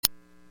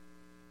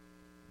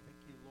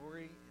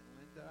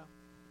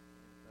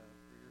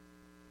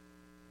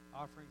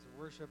offerings of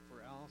worship for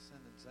Allison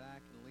and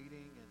Zach and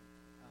leading and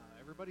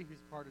everybody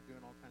who's part of doing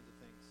all kinds of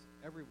things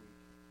every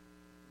week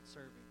and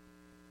serving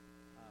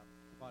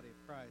the body of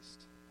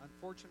Christ.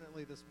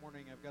 Unfortunately, this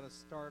morning I've got to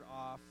start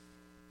off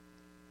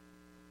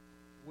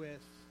with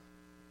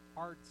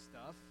hard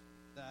stuff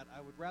that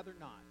I would rather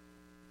not.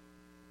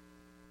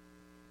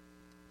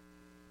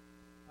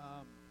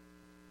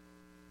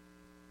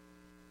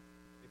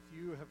 If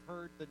you have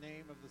heard the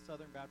name of the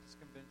Southern Baptist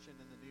Convention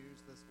in the news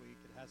this week,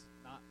 it has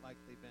not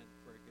likely been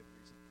for a good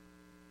reason.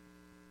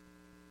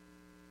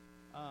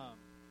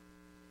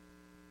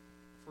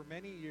 For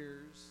many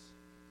years,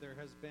 there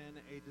has been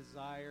a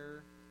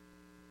desire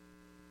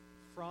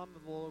from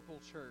the local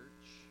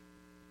church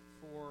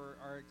for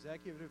our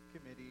executive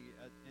committee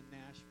in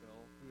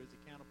Nashville, who is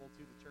accountable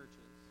to the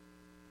churches,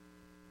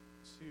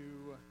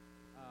 to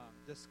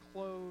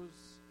disclose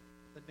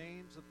the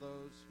names of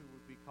those who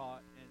would be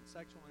caught in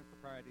sexual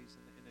improprieties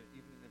and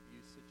even in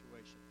abuse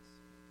situations.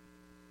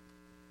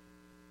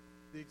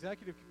 The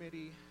executive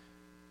committee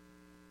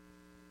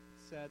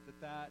said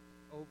that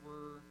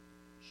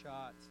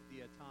overshot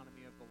the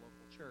autonomy of the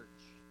local church,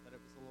 that it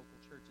was the local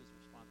church's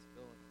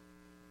responsibility.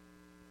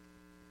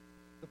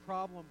 The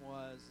problem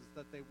was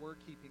that they were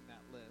keeping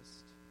that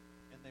list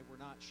and they were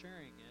not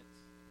sharing it.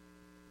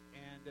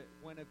 And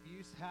when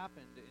abuse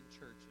happened in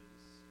churches,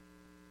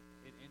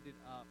 it ended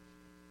up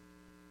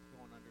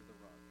going under the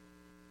rug.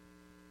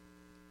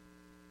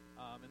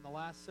 In the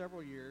last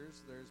several years,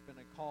 there's been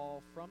a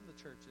call from the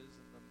churches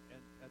and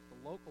at the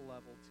local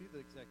level to the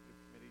executive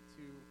committee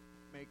to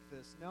make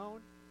this known,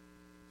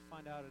 to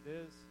find out it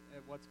is,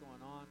 and what's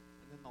going on.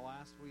 And then the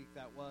last week,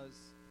 that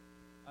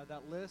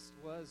list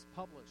was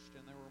published,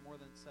 and there were more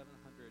than 700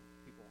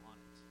 people on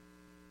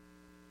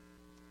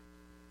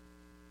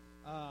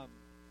it.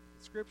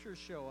 Scriptures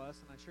show us,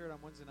 and I shared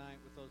on Wednesday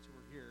night with those who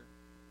were here,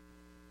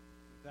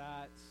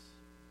 that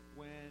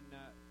when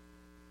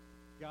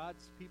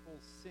God's people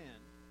sin,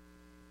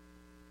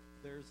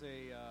 there's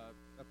a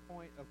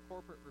point of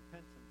corporate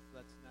repentance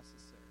that's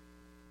necessary.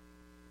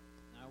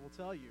 And I will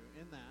tell you,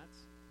 in that,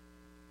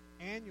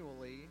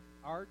 annually,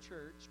 our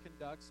church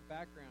conducts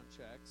background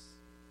checks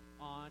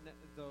on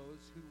those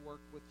who work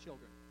with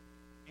children,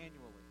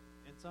 annually.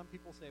 And some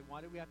people say,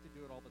 why do we have to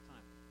do it all the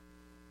time?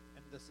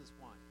 And this is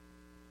why.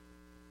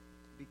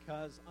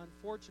 Because,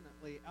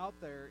 unfortunately, out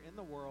there in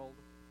the world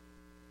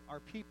are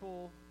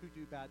people who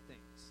do bad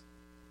things.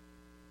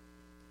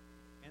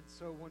 And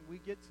so when we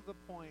get to the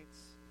point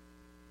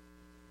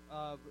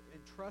of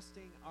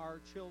entrusting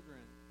our children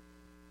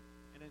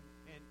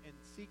and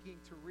seeking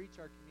to reach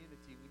our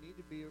community, we need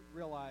to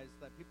realize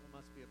that people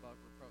must be above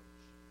reproach.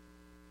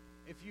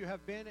 If you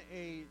have been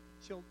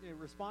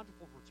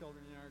responsible for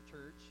children in our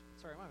church,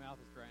 sorry, my mouth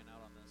is drying out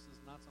on this. This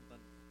is not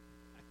something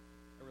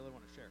I really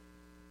want to share.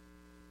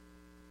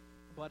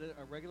 But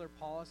a regular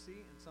policy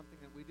and something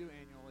that we do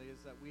annually is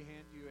that we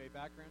hand you a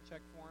background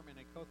check form and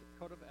a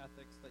code of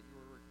ethics that you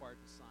are required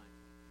to sign.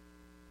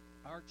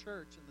 Our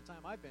church, in the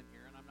time I've been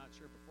here, and I'm not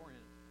sure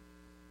beforehand,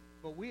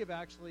 but we have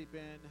actually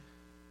been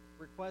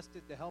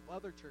requested to help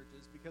other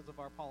churches because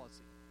of our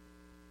policy.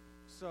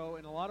 So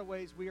in a lot of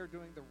ways, we are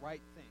doing the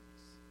right things.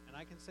 And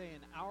I can say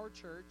in our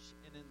church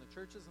and in the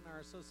churches in our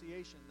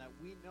association that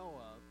we know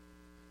of,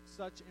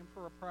 such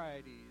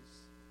improprieties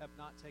have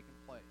not taken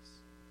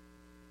place.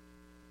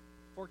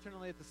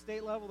 Fortunately, at the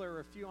state level, there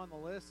were a few on the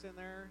list in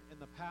there in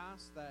the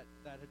past that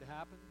had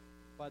happened,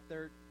 but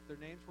their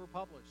names were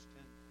published.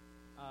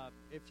 And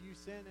if you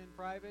sin in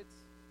private,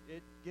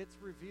 it gets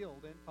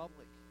revealed in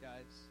public,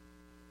 guys.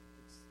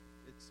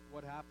 It's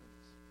what happens.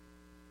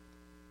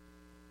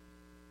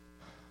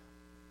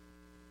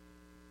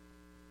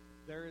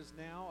 There is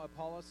now a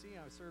policy.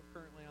 I serve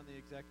currently on the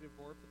executive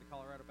board for the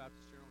Colorado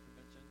Baptist General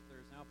Convention. There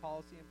is now a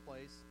policy in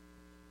place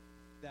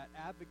that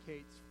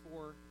advocates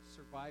for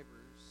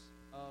survivors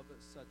of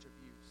such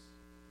abuse.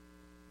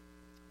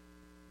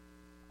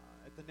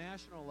 At the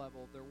national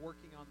level, they're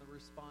working on the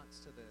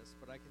response to this,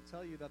 but I can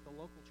tell you that the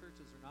local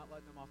churches are not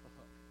letting them off the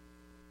hook.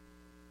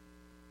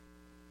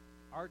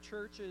 Our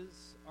churches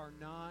are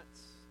not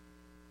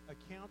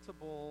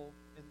accountable,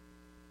 and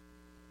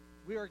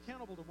we are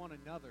accountable to one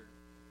another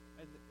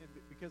and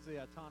because of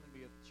the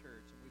autonomy of the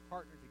church, and we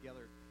partner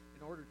together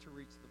in order to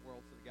reach the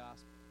world for the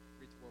gospel,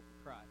 reach the world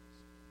for Christ.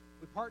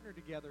 We partner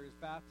together as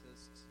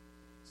Baptists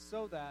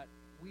so that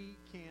we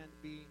can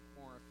be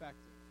more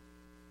effective.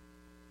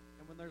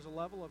 And when there's a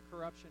level of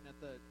corruption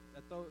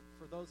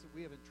for those that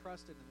we have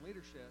entrusted in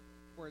leadership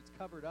where it's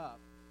covered up,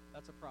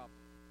 that's a problem.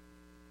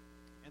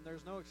 And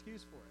there's no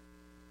excuse for it.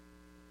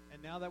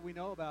 And now that we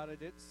know about it,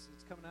 it's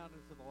coming out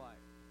into the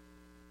light.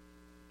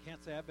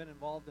 Can't say I've been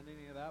involved in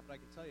any of that, but I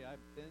can tell you I've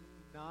been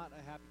not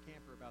a happy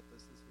camper about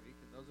this week,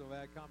 and those who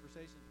I've had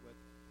conversations with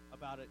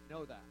about it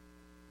know that.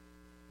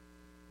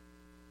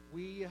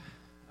 We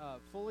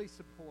fully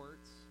support,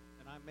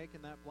 and I'm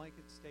making that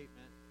blanket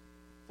statement,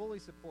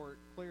 fully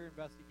support clear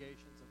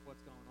investigations of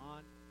what's going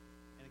on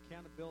and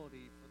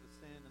accountability for the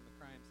sin and the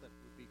crimes that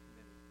would be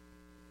committed.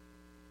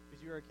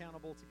 Because you're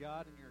accountable to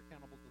God and you're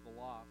accountable to the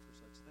law for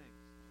such things.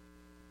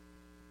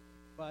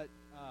 But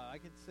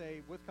I can say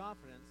with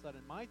confidence that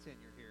in my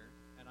tenure here,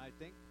 and I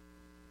think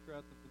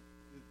throughout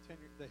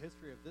the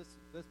history of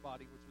this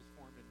body, which was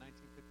formed in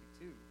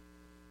 1952,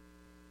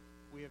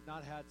 we have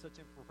not had such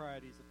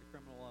improprieties at the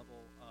criminal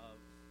level of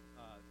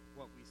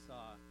what we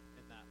saw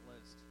in that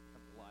list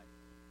come to light.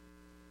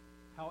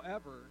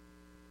 However,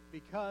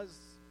 because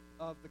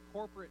of the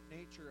corporate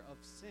nature of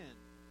sin,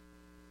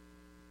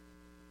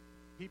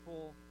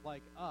 people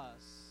like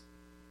us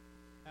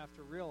have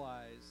to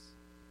realize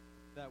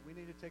that we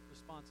need to take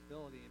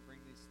responsibility and bring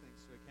these things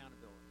to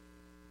accountability.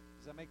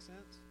 Does that make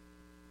sense?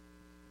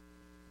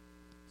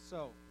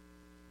 So,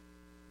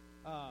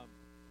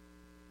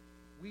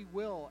 we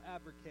will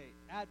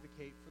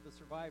advocate for the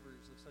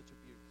survivors of such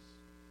abuse.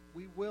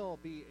 We will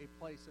be a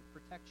place of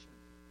protection.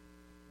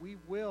 We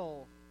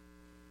will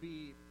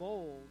be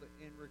bold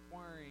in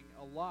requiring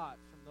a lot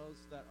from those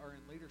that are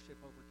in leadership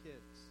over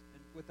kids,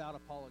 and without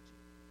apology.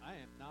 I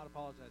am not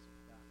apologizing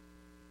for that.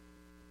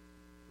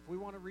 If we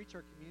want to reach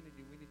our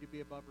community, we need to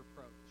be above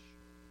reproach.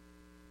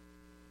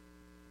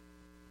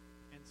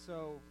 And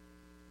so,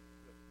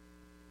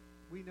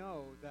 we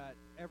know that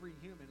every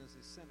human is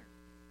a sinner.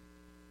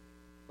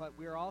 But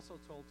we are also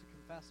told to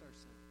confess our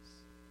sins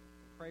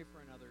and pray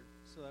for another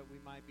so that we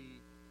might be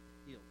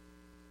healed.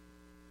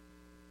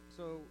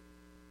 So,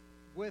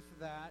 with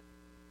that,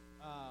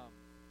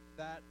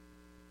 that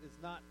is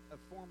not a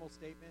formal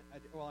statement. I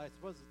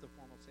suppose it's a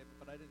formal statement,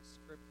 but I didn't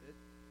script it.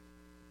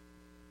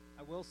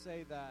 I will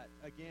say that,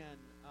 again,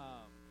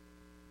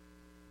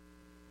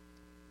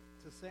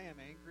 to say I'm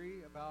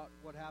angry about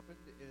what happened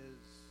is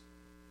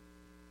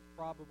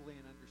probably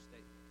an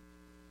understatement.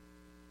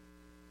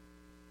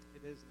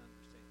 It is an understatement.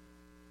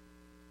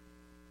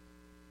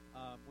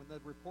 When the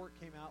report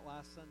came out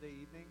last Sunday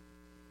evening,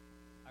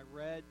 I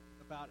read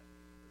about it.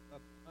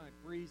 I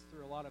breezed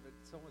through a lot of it.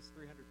 It's almost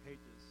 300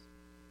 pages.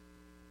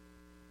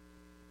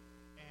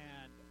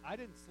 And I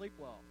didn't sleep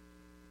well.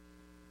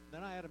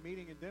 Then I had a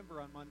meeting in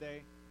Denver on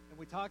Monday, and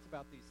we talked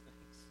about these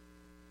things.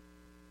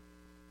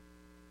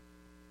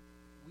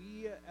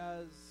 We,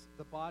 as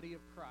the body of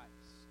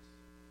Christ,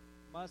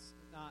 must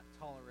not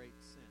tolerate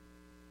sin.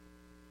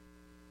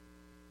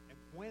 And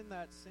when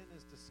that sin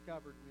is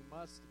discovered, we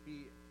must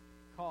be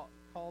call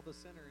the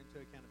sinner into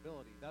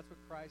accountability. That's what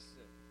Christ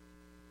did.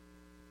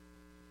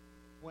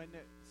 When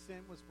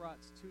sin was brought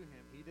to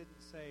him, he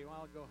didn't say,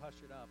 well, I'll go hush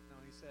it up. No,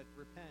 he said,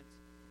 repent,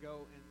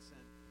 go and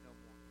sin no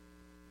more.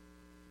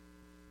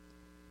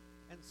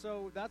 And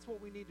so that's what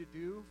we need to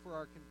do for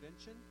our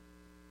convention.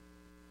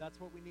 That's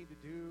what we need to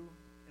do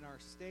in our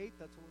state.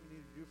 That's what we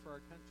need to do for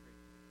our country.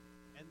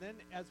 And then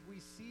as we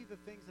see the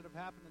things that have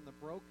happened in the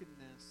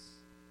brokenness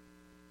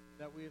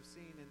that we have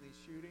seen in these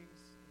shootings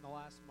in the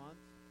last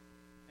month,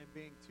 and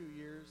being 2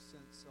 years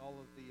since all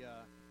of the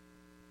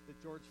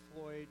George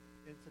Floyd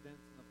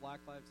incidents and the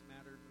Black Lives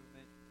Matter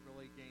movement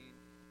really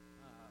gained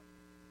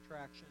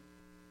traction,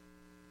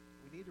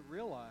 we need to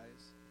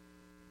realize,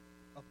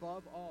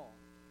 above all,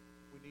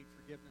 we need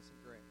forgiveness and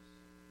grace.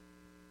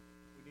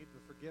 We need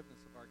the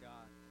forgiveness of our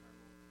God and our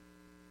Lord.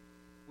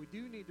 We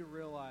do need to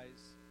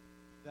realize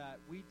that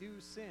we do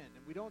sin,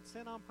 and we don't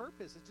sin on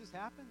purpose. It just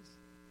happens.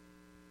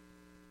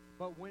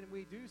 But when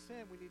we do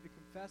sin, we need to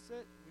confess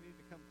it, we need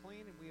to come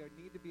clean, and we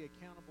need to be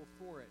accountable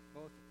for it,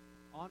 both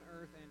on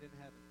earth and in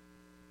heaven.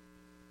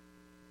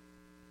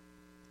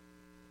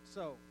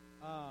 So,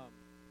 I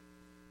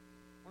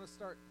want to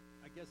start,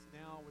 I guess,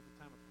 now with the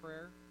time of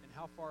prayer, and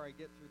how far I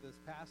get through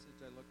this passage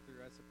I look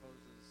through, I suppose,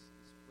 is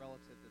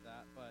relative to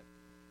that. But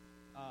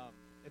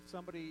if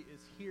somebody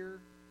is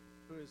here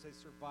who is a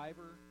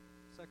survivor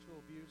of sexual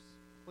abuse,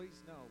 please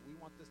know we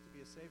want this to be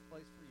a safe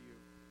place for you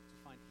to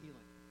find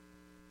healing.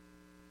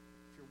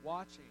 If you're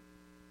watching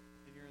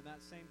and you're in that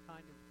same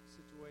kind of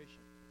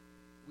situation,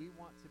 we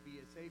want to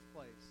be a safe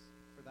place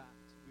for that.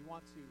 We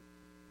want to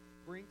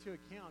bring to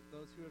account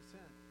those who have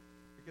sinned,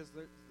 because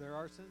there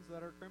are sins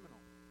that are criminal.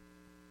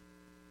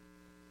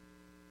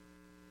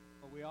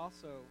 But we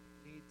also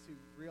need to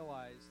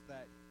realize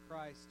that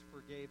Christ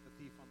forgave the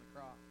thief on the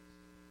cross,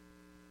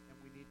 and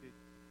we need to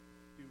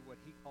do what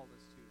he called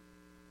us to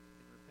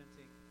in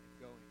repenting and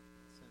going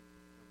and sin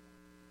no more.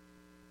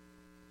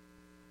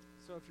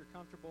 So if you're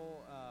comfortable,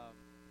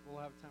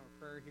 we'll have a time of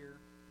prayer here,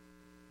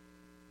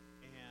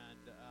 and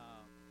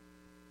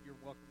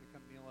you're welcome to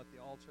come kneel at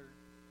the altar.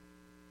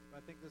 But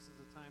I think this is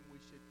a time we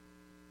should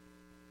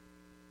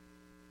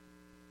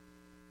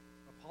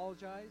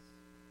apologize,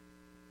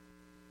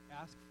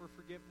 ask for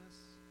forgiveness,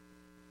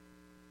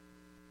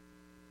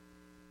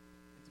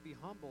 and to be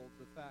humbled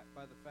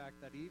by the fact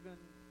that even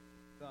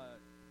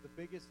the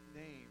biggest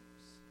names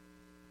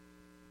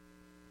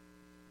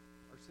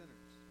are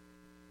sinners,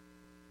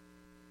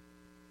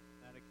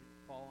 that it can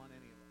fall on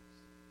any of us.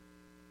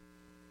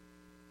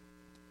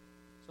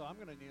 So I'm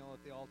going to kneel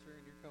at the altar,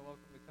 and you're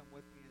welcome to come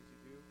with me as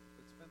you do.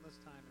 But spend this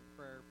time in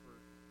prayer for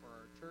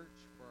our church,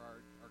 for our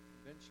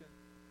convention,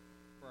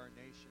 for our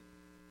nation.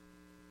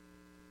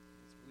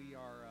 As we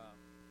are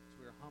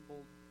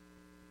humbled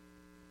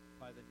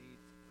by the need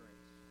for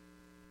grace.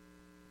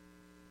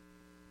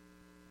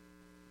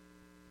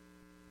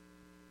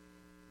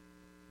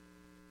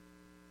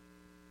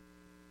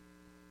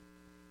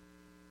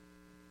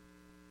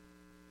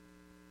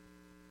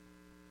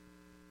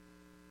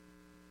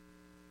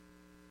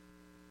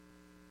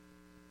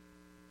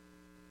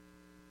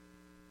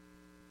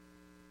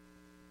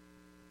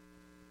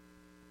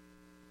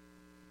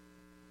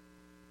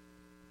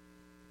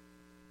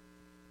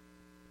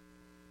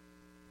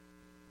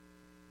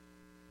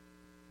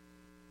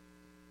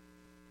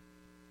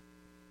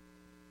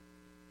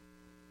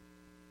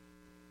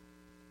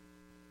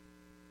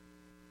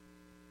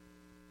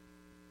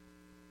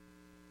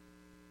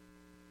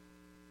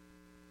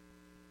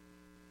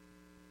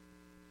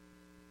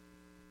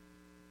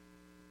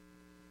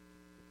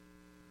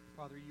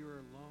 Father, you are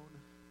alone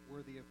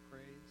worthy of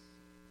praise.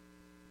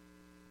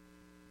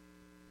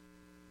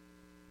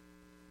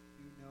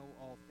 You know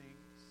all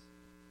things.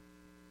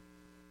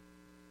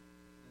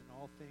 And in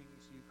all things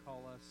you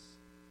call us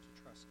to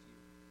trust you.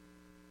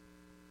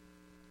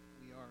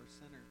 We are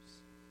sinners.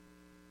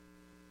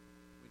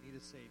 We need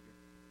a Savior.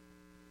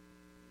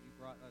 You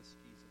brought us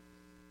Jesus,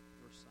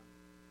 your Son.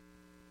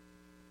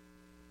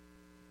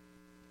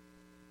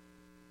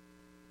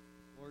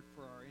 Lord,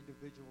 for our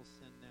individual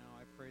sin now,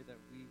 I pray that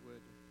we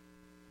would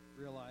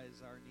realize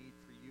our need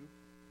for you,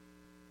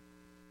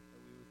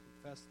 that we would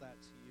confess that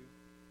to you.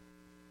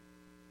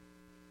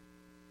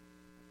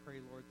 I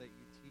pray, Lord, that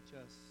you teach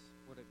us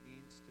what it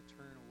means to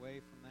turn away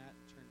from that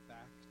and turn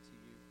back to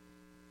you.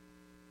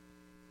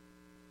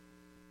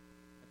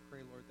 I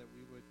pray, Lord, that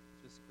we would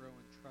just grow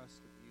in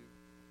trust of you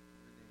in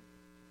your name.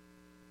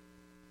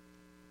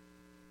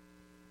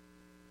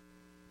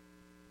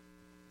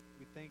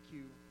 We thank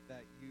you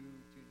that you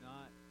do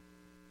not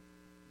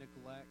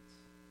neglect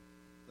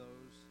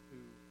those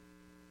who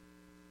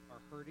are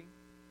hurting.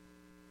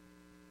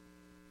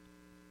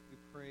 We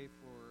pray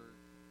for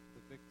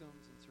the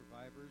victims and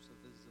survivors of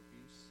these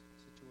abuse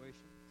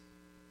situations.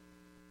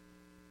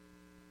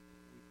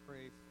 We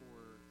pray for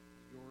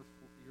your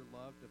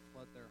love to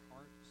flood their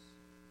hearts,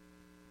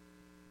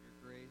 your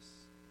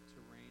grace to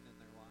reign in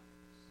their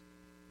lives.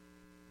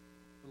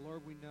 But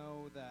Lord, we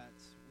know that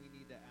we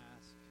need to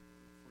ask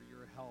for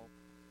your help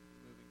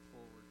moving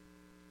forward,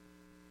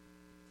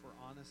 for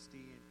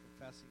honesty and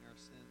confessing our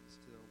sins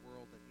to a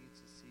world that needs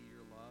to see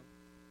your love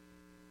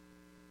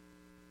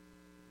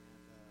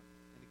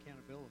and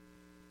accountability.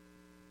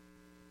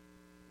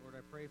 Lord,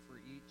 I pray for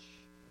each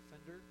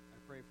offender. I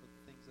pray for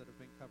the things that have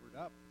been covered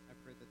up. I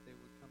pray that they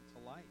would come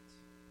to light.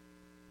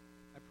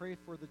 I pray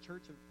for the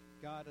Church of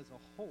God as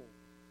a whole,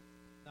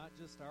 not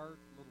just our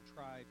little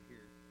tribe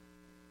here,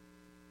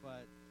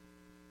 but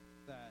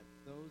that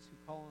those who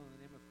call on the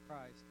name of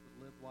Christ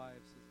would live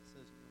lives, as it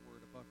says in your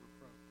word, above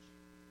reproach.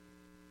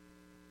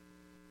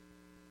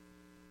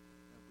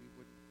 That we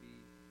wouldn't be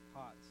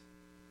caught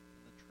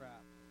in the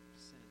trap of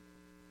sin.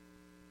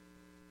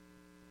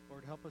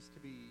 Lord, help us to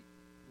be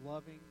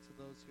loving to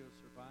those who have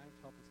survived.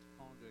 Help us to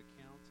call into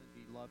account and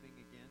be loving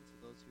again to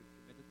those who have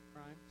committed the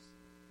crimes.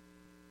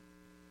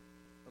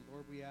 But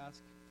Lord, we ask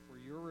for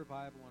your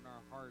revival in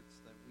our hearts,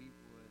 that we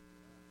would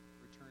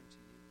return to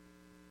you.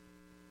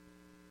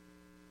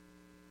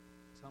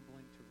 It's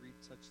humbling to read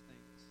such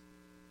things,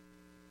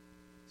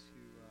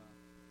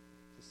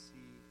 to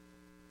see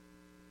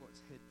what's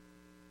hidden.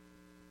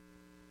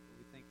 But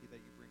we thank you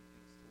that you bring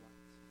things to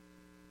light.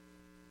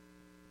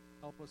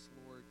 Help us,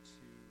 Lord,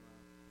 to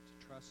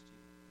trust you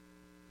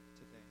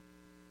today,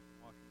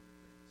 walk in your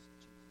grace. In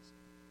Jesus'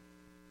 name.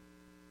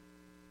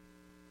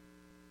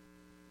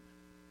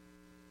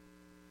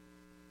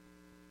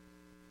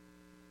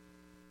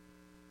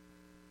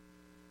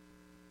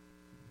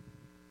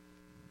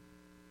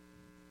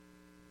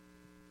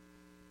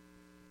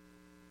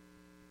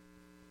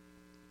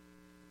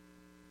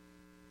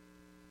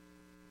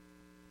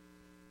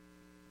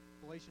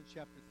 Galatians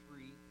chapter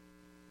 3,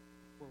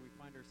 where we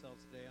find ourselves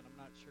today, and I'm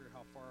not sure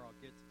how far I'll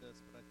get to this,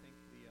 but I think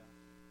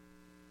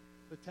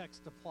the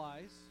text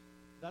applies.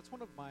 That's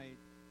one of my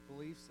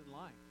beliefs in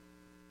life,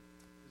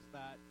 is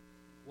that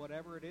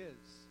whatever it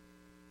is,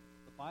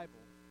 the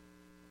Bible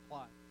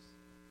applies.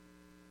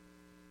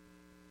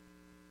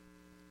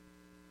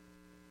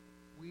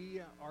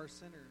 We are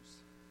sinners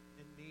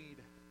in need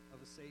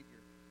of a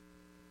Savior.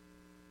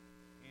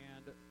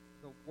 And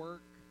the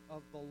work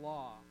of the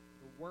law,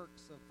 the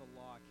works of the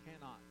law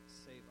cannot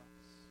save us.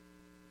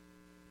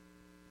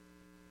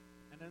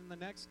 And in the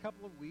next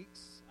couple of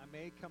weeks, I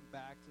may come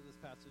back to this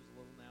passage a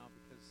little now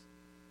because,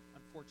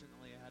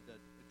 unfortunately, I had to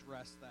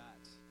address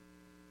that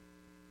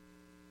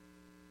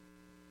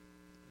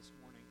this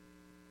morning.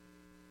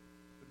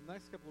 But in the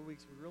next couple of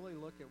weeks, we really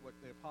look at what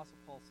the Apostle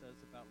Paul says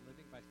about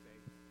living by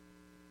faith,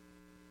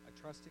 by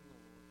trusting the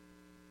Lord.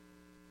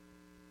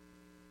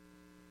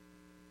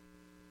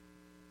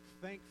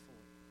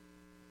 Thankfully,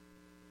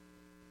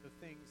 the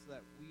things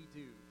that we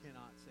do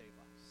cannot save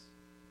us.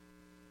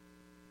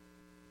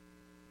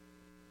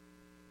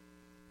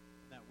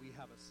 That we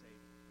have a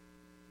Savior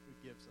who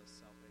gives us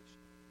salvation.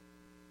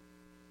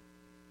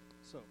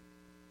 So,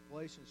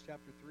 Galatians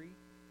chapter 3,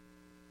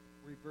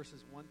 read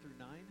verses 1 through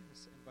 9. I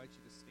invite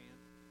you to stand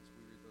as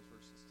we read those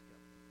verses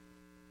together.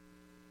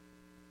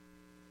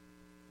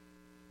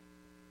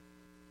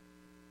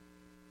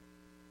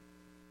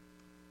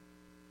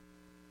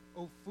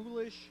 O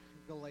foolish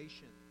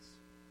Galatians,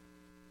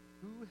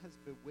 who has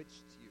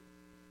bewitched you?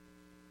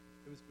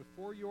 It was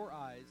before your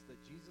eyes that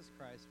Jesus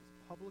Christ was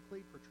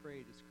publicly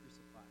portrayed as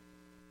crucified.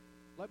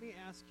 Let me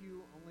ask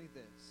you only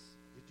this.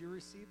 Did you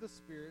receive the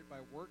Spirit by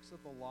works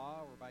of the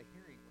law or by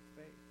hearing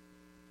with faith?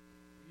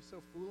 Are you so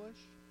foolish?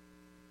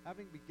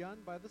 Having begun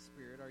by the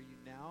Spirit, are you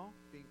now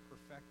being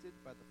perfected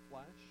by the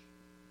flesh?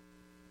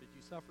 Did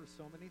you suffer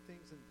so many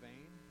things in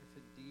vain, if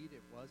indeed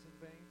it was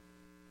in vain?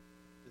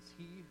 Does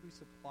he who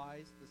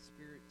supplies the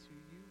Spirit to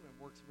you and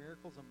works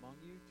miracles among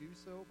you do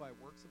so by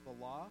works of the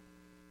law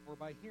or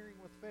by hearing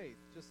with faith,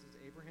 just as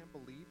Abraham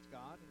believed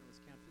God and it was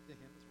counted to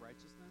him as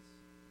righteousness?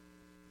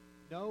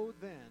 Know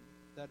then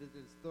that it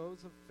is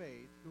those of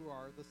faith who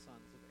are the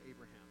sons of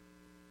Abraham.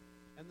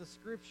 And the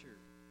Scripture,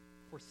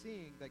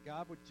 foreseeing that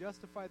God would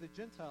justify the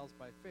Gentiles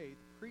by faith,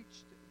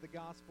 preached the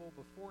gospel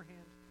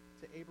beforehand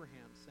to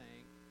Abraham,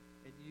 saying,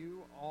 "In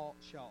you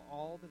shall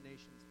all the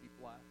nations be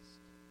blessed."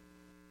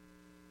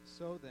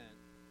 So then,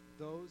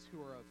 those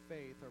who are of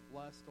faith are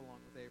blessed along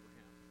with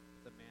Abraham,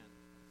 the man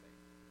of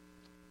faith.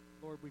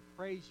 Lord, we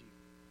praise you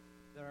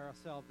that our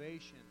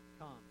salvation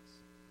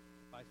comes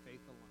by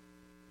faith alone,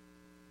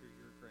 through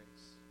your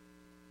grace.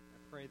 I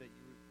pray that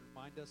you would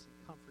remind us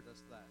and comfort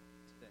us that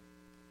today.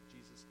 In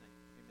Jesus' name,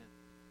 amen.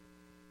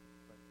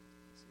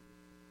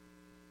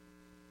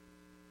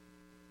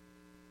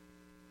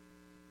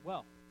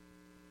 Well,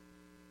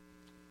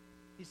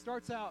 he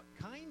starts out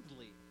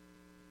kindly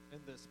in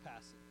this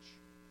passage,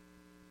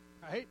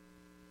 right?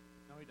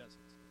 No, he doesn't.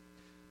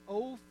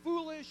 "O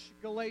foolish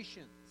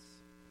Galatians."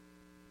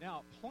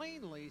 Now,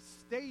 plainly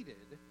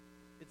stated,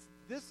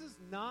 this is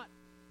not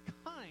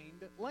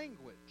kind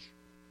language.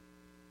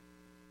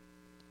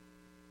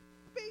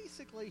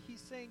 Basically, he's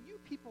saying, you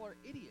people are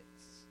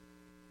idiots.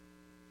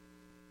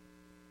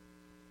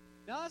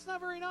 Now, that's not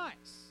very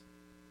nice.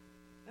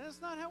 And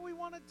that's not how we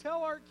want to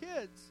tell our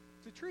kids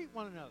to treat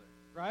one another,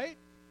 right?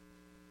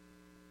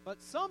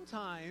 But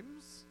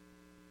sometimes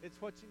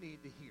it's what you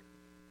need to hear.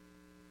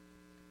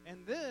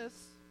 And this,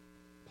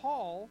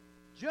 Paul,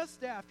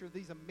 just after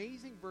these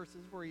amazing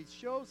verses where he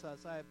shows us,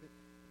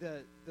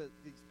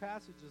 these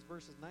passages,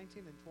 verses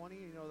 19 and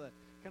 20, the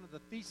kind of the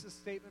thesis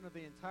statement of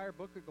the entire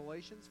book of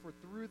Galatians, "For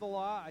through the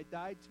law I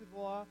died to the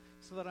law,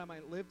 so that I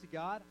might live to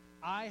God.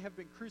 I have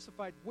been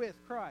crucified with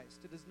Christ.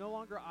 It is no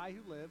longer I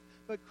who live,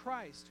 but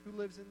Christ who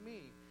lives in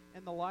me.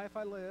 And the life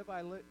I live,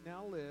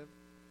 now live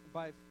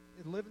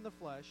in the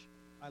flesh.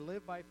 I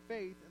live by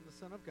faith in the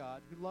Son of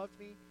God, who loved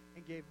me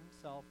and gave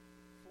himself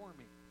for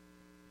me."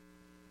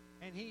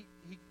 And he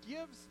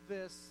gives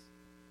this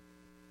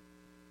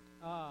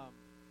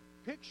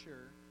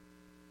picture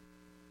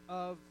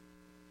of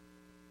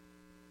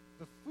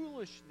the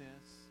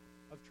foolishness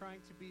of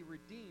trying to be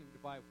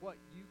redeemed by what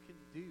you can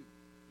do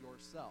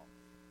yourself.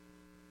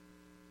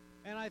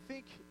 And I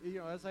think,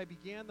 as I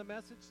began the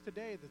message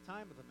today, the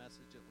time of the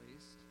message at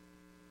least,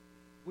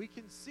 we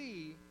can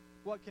see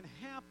what can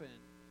happen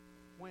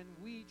when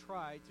we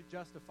try to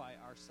justify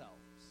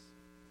ourselves.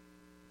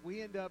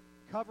 We end up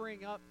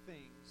covering up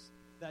things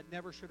that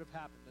never should have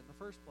happened in the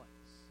first place.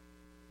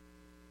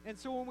 And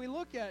so when we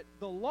look at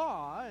the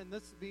law, and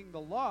this being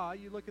the law,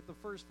 you look at the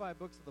first 5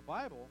 books of the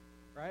Bible,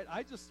 right?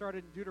 I just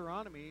started in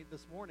Deuteronomy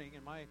this morning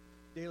in my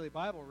daily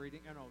Bible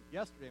reading,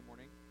 yesterday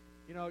morning.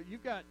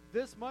 You've got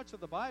this much of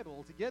the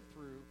Bible to get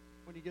through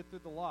when you get through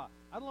the law.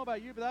 I don't know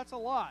about you, but that's a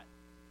lot.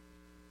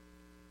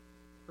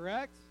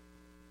 Correct?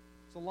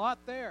 It's a lot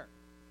there.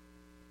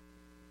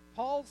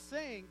 Paul's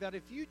saying that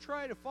if you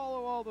try to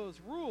follow all those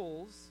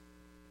rules,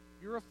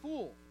 you're a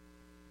fool.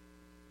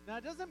 Now,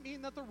 it doesn't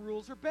mean that the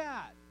rules are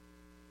bad.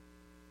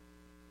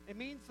 It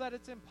means that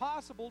it's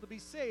impossible to be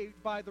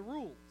saved by the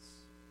rules.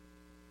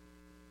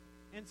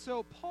 And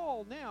so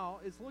Paul now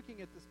is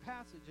looking at this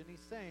passage and he's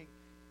saying,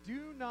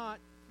 do not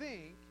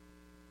think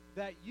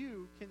that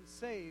you can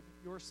save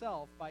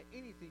yourself by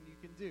anything you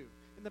can do.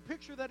 And the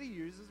picture that he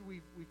uses,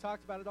 we've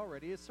talked about it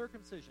already, is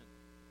circumcision.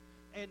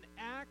 An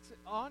act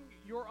on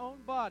your own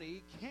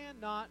body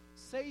cannot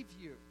save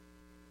you.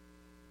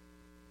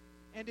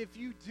 And if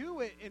you do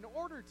it in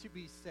order to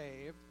be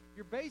saved,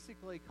 you're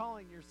basically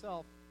calling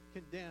yourself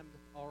condemned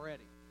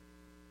already.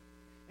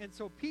 And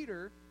so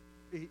Peter,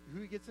 who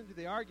he gets into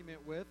the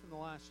argument with in the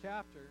last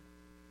chapter,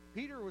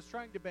 Peter was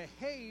trying to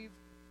behave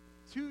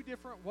 2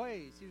 different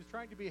ways. He was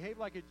trying to behave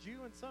like a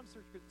Jew in some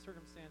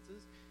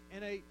circumstances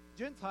and a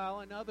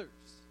Gentile in others.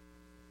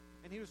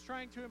 And he was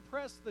trying to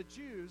impress the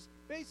Jews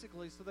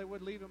basically so they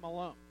would leave him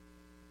alone,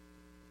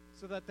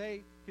 so that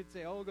they could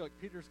say, "Oh, look,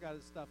 Peter's got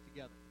his stuff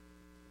together."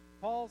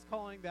 Paul's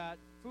calling that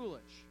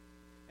foolish.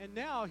 And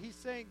now he's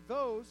saying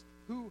those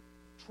who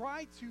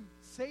try to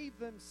save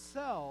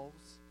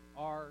themselves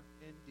are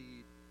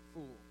indeed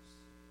fools.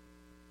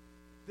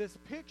 This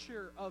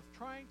picture of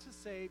trying to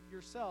save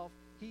yourself,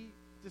 he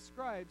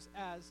describes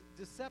as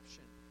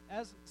deception,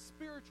 as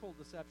spiritual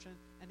deception,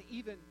 and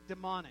even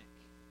demonic.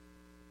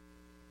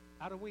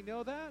 How do we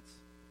know that?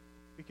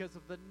 Because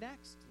of the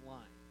next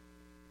line.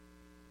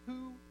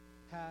 Who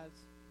has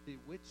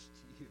bewitched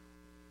you?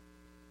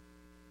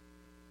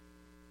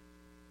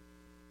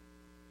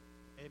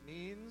 It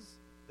means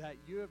that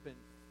you have been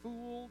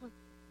fooled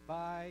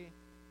by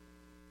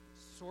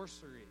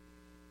sorcery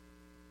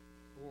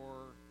or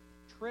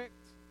tricked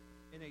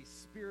in a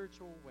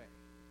spiritual way.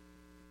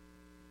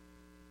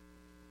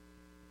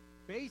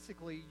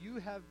 Basically, you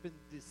have been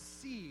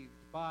deceived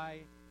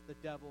by the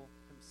devil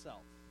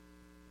himself.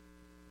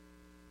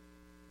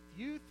 If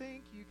you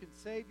think you can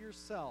save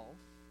yourself,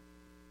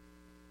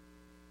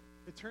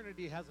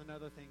 eternity has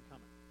another thing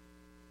coming.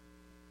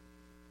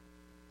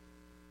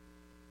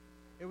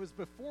 It was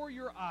before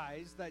your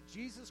eyes that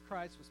Jesus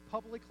Christ was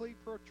publicly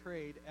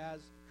portrayed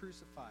as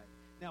crucified.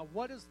 Now,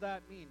 what does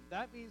that mean?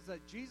 That means that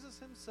Jesus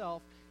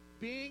himself,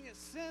 being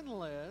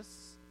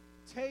sinless,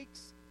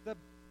 takes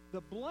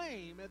the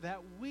blame that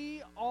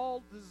we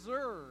all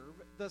deserve,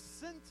 the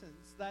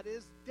sentence that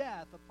is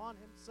death, upon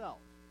himself.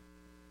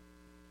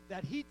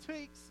 That he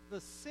takes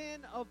the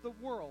sin of the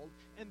world,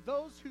 and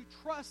those who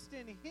trust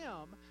in him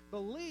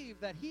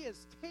believe that he has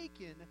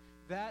taken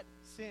that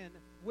sin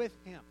with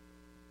him.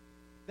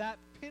 That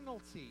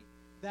penalty,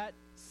 that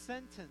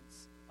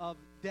sentence of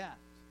death.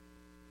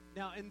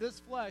 Now, in this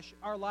flesh,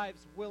 our lives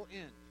will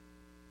end.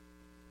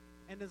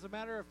 And as a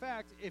matter of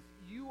fact, if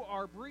you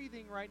are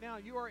breathing right now,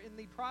 you are in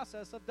the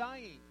process of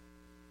dying.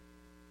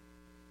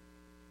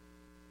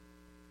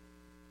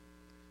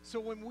 So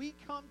when we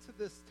come to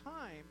this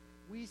time,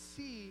 we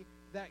see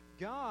that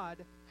God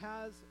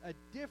has a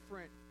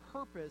different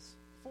purpose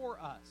for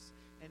us.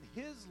 And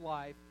his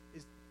life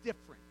is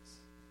different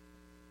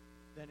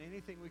than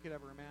anything we could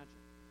ever imagine.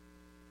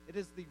 It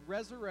is the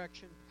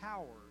resurrection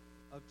power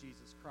of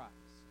Jesus Christ.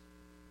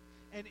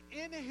 And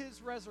in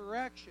his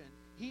resurrection,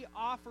 he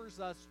offers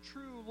us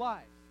true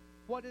life.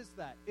 What is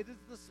that? It is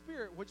the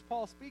Spirit, which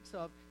Paul speaks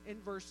of in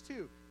verse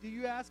 2. Do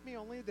you ask me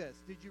only this?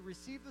 Did you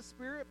receive the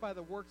Spirit by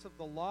the works of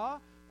the law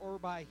or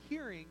by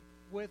hearing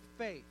with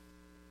faith?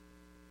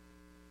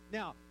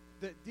 Now,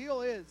 the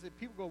deal is that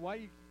people go, why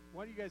do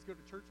you guys go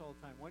to church all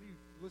the time? Why do you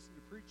listen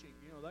to preaching?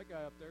 You know, that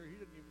guy up there, he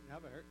didn't even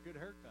have a good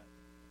haircut.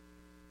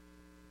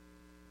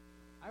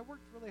 I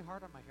worked really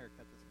hard on my haircut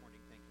this morning,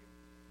 thank you.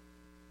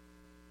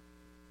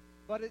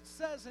 But it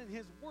says in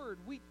his word,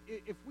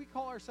 if we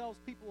call ourselves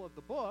people of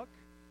the book,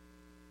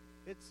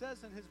 it says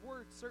in his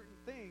word certain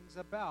things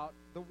about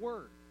the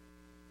word.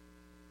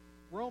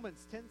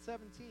 Romans 10:17.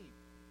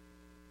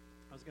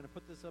 I was going to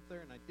put this up there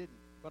and I didn't,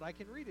 but I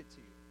can read it to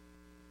you.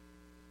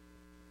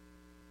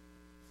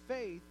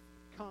 Faith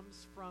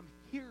comes from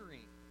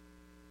hearing,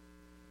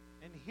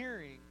 and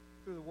hearing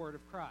through the word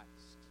of Christ.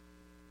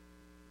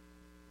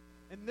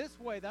 In this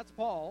way, that's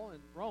Paul in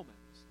Romans.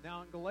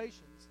 Now in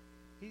Galatians,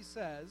 he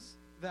says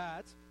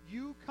that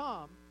you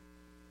come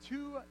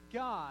to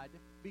God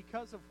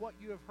because of what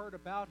you have heard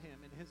about him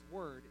in his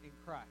word in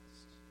Christ.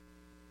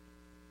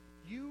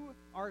 You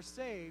are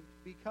saved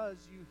because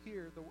you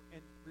hear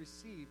and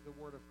receive the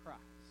word of Christ.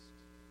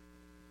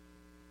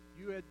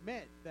 You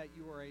admit that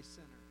you are a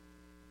sinner.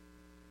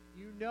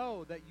 You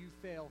know that you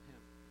fail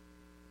him.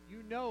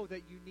 You know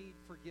that you need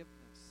forgiveness.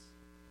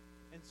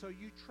 And so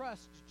you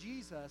trust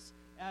Jesus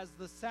as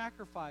the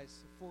sacrifice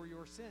for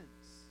your sins.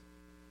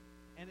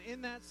 And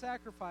in that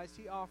sacrifice,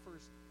 he offers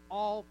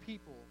all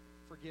people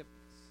forgiveness.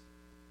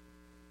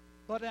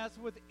 But as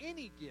with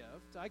any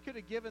gift, I could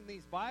have given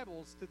these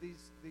Bibles to these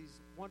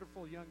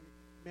wonderful young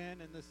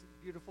men and this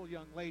beautiful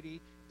young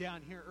lady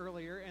down here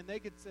earlier, and they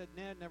could have said,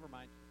 nah, never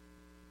mind.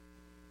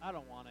 I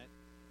don't want it.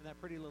 And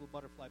that pretty little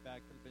butterfly bag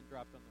could have been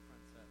dropped on the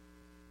front set.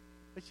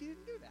 But she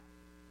didn't do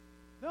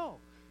that. No,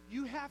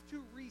 you have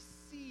to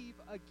receive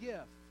a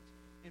gift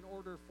in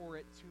order for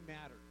it to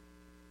matter.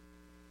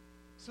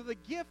 So the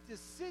gift is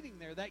sitting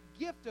there, that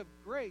gift of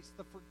grace,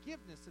 the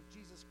forgiveness of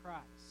Jesus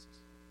Christ.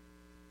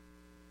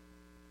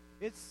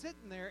 It's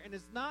sitting there, and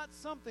it's not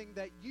something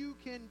that you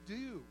can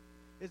do.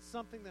 It's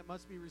something that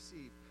must be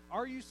received.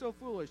 Are you so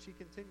foolish? He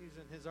continues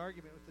in his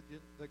argument with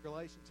the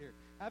Galatians here.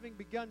 Having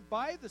begun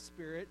by the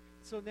Spirit,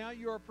 so now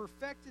you are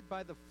perfected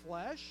by the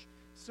flesh.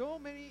 So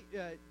many,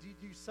 did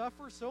you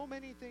suffer so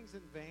many things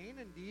in vain?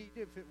 Indeed,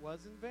 if it was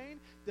in vain,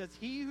 does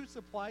he who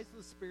supplies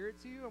the Spirit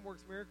to you and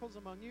works miracles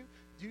among you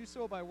do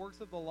so by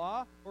works of the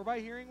law or by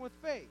hearing with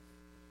faith?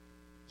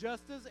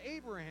 Just as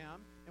Abraham,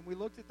 and we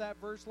looked at that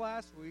verse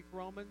last week,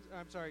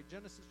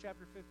 Genesis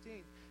chapter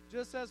 15.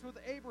 Just as with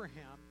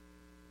Abraham,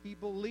 he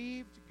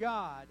believed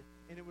God,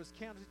 and it was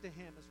counted to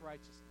him as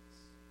righteousness.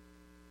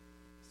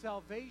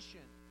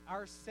 Salvation,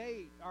 our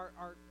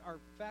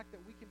fact that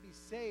we can be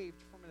saved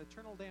from an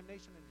eternal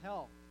damnation in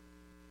hell,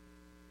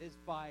 is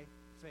by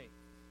faith.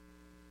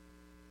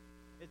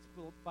 It's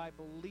by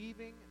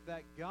believing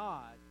that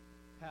God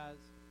has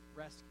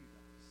rescued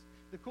us.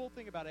 The cool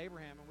thing about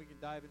Abraham, and we can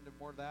dive into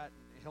more of that,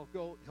 and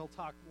he'll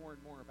talk more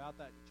and more about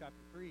that in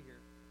chapter 3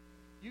 here.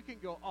 You can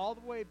go all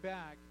the way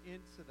back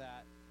into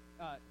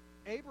that.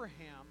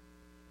 Abraham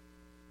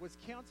was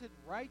counted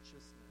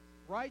righteous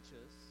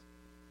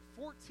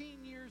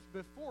 14 years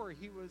before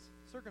he was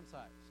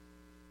circumcised.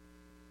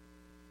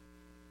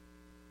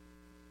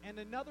 And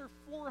another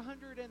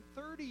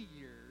 430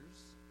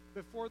 years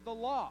before the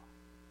law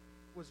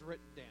was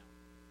written down.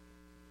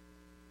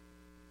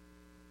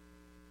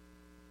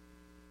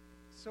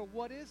 So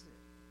what is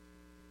it?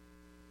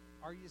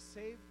 Are you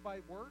saved by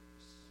works,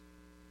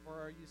 or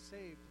are you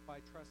saved by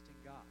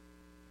trusting God?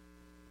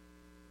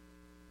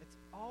 It's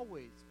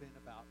always been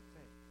about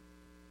faith.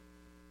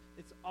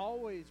 It's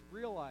always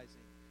realizing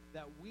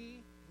that we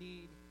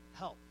need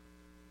help.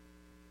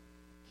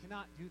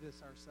 Cannot do this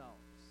ourselves.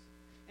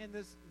 And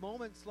this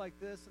moments like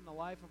this in the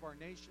life of our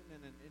nation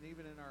and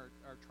even in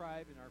our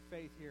tribe and our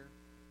faith here,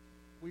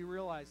 we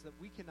realize that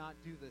we cannot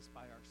do this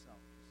by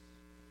ourselves.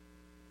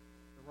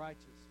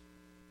 righteous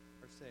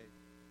are saved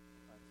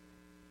by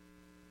faith.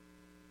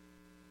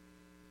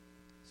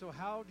 So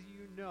how do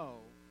you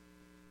know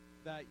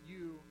that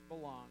you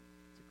belong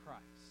to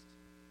Christ?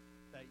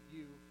 That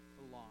you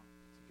belong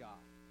to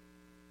God?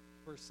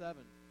 Verse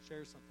 7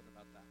 shares something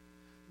about that.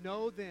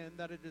 Know then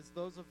that it is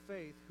those of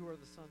faith who are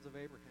the sons of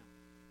Abraham.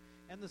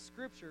 And the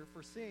scripture,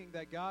 foreseeing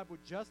that God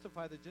would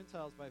justify the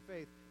Gentiles by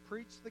faith,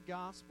 preached the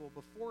gospel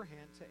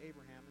beforehand to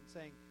Abraham, and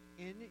saying,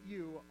 in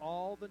you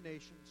all the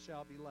nations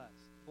shall be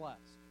blessed.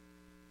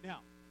 Now,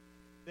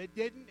 they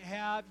didn't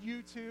have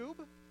YouTube.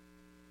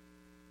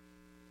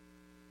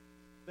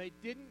 They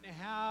didn't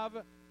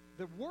have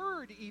the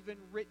word even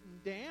written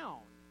down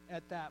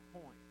at that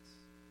point.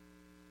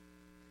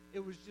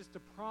 It was just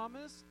a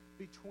promise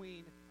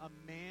between a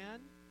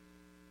man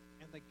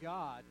and the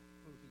God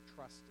who he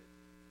trusted.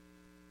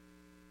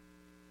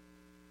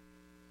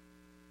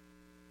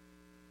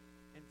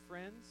 And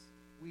friends,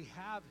 we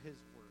have his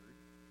word,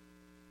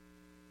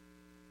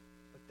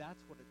 but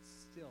that's what it's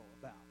still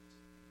about.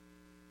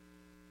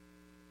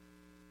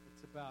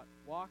 It's about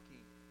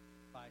walking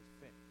by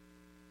faith.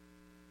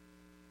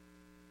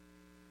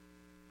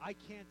 I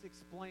can't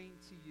explain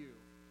to you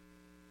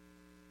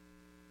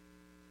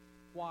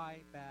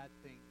why bad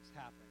things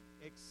happen,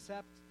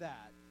 except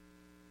that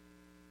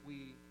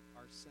we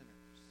are sinners.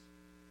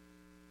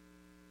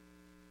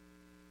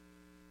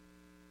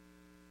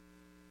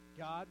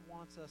 God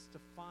wants us to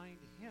find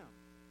him,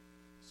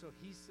 so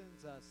he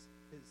sends us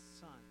his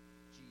son,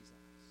 Jesus.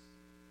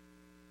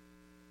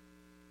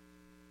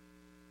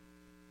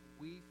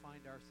 We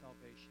find our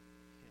salvation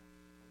in him.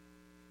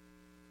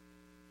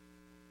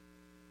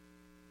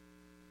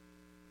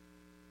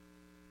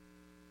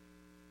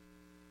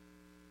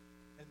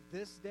 And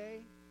this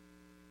day,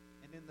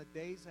 and in the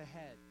days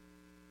ahead,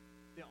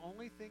 the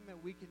only thing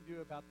that we can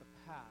do about the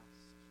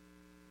past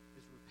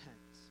is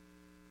repent.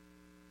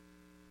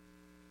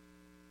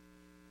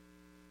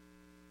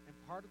 And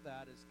part of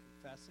that is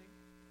confessing.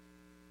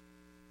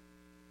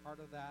 Part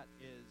of that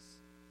is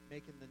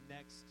making the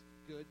next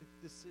good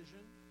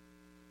decision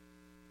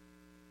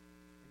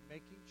and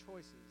making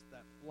choices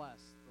that bless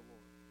the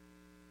Lord.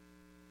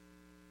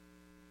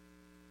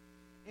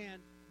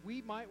 And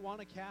we might want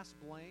to cast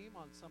blame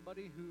on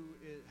somebody who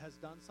has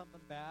done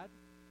something bad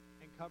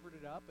and covered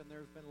it up, and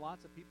there's been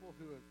lots of people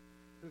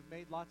who've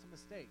made lots of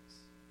mistakes.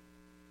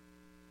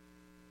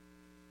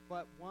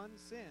 But one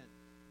sin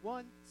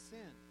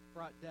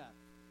brought death.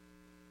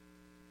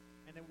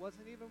 And it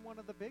wasn't even one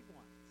of the big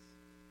ones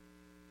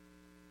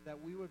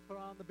that we would put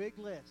on the big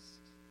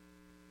list.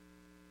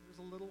 It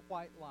was a little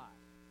white lie.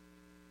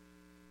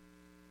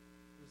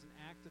 It was an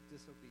act of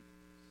disobedience.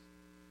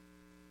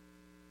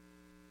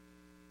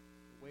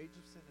 The wage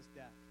of sin is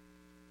death,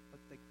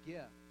 but the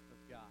gift of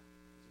God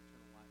is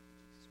eternal life in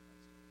Jesus Christ.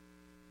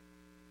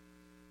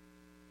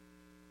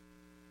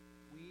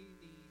 We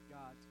need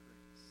God's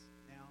grace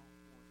now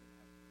more than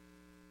ever.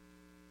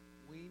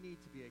 We need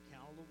to be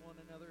accountable to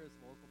one another as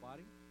a local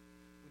body.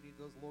 We need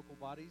those local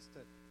bodies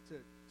to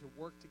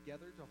work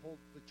together to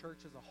hold the church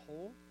as a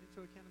whole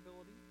into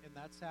accountability, and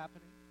that's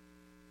happening.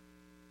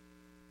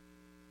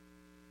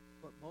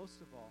 But most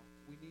of all,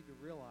 we need to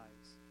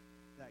realize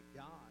that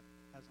God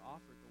has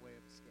offered the way of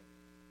escape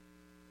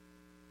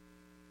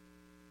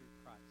through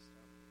Christ.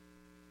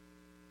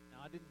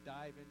 Now, I didn't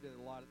dive into a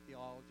lot of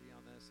theology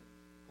on this, and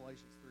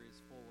Galatians 3 is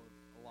full of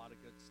a lot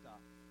of good stuff.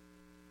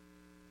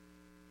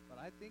 But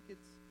I think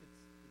it's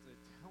a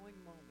telling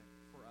moment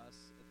for us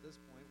at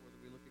this point, whether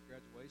we look at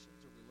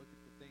graduations or we look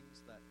at the things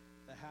that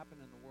happen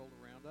in the world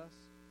around us.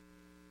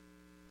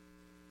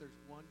 There's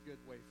one good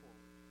way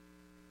forward,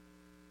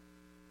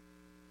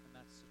 and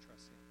that's to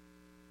trust him.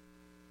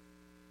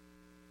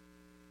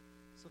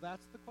 So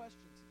that's the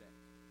question today.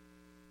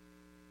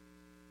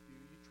 Do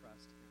you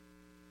trust him?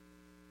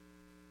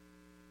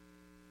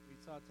 We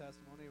saw a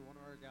testimony of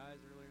one of our guys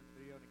earlier in the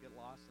video, and he get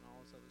lost and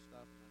all this other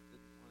stuff, and I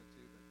didn't want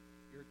to, but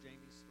you heard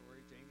Jamie's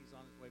story. Jamie's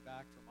on his way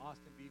back from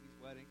Austin Beebe's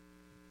wedding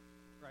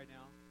right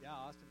now. Yeah,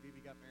 Austin Beebe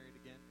got married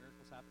again.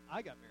 Miracles happen.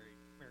 I got married.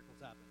 Miracles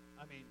happen.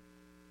 I mean,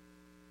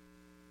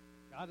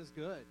 God is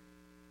good.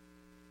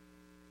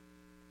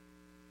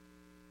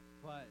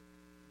 But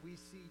we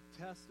see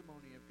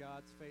testimony of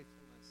God's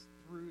faithfulness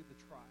through the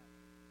trial.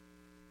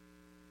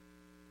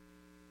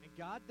 And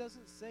God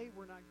doesn't say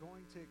we're not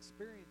going to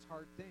experience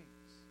hard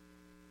things,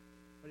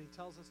 but he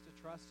tells us to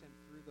trust him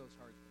through those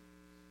hard things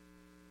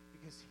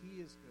because he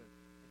is good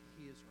and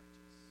he is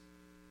righteous.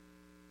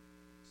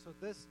 So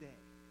this day,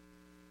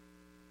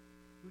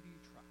 who do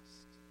you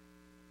trust?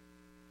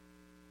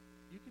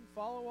 You can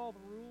follow all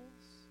the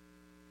rules,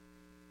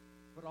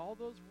 but all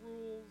those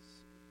rules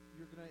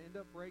you're going to end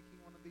up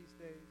breaking one of these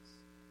days,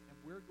 and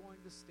we're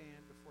going to stand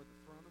before the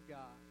throne of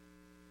God,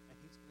 and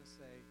he's going to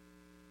say,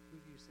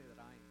 who do you say that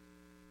I am?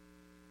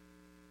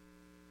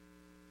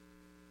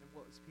 And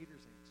what was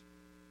Peter's answer?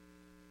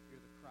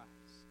 You're the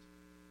Christ,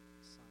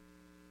 the Son.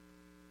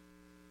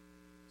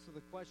 So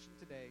the question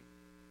today,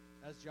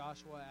 as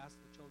Joshua asked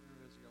the children of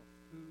Israel,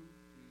 who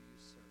do you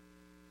serve?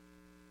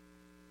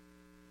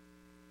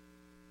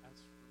 As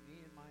for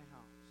me and my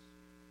house,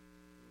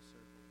 we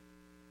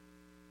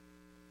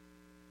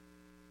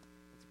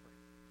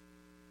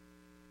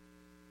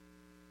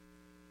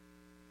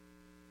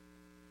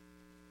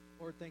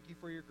Lord, thank you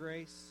for your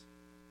grace.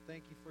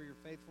 Thank you for your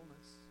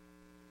faithfulness.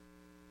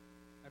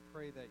 I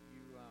pray that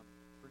you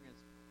bring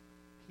us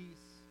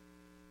peace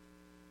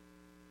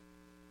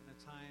in a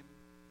time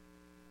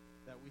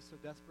that we so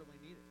desperately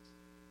need it.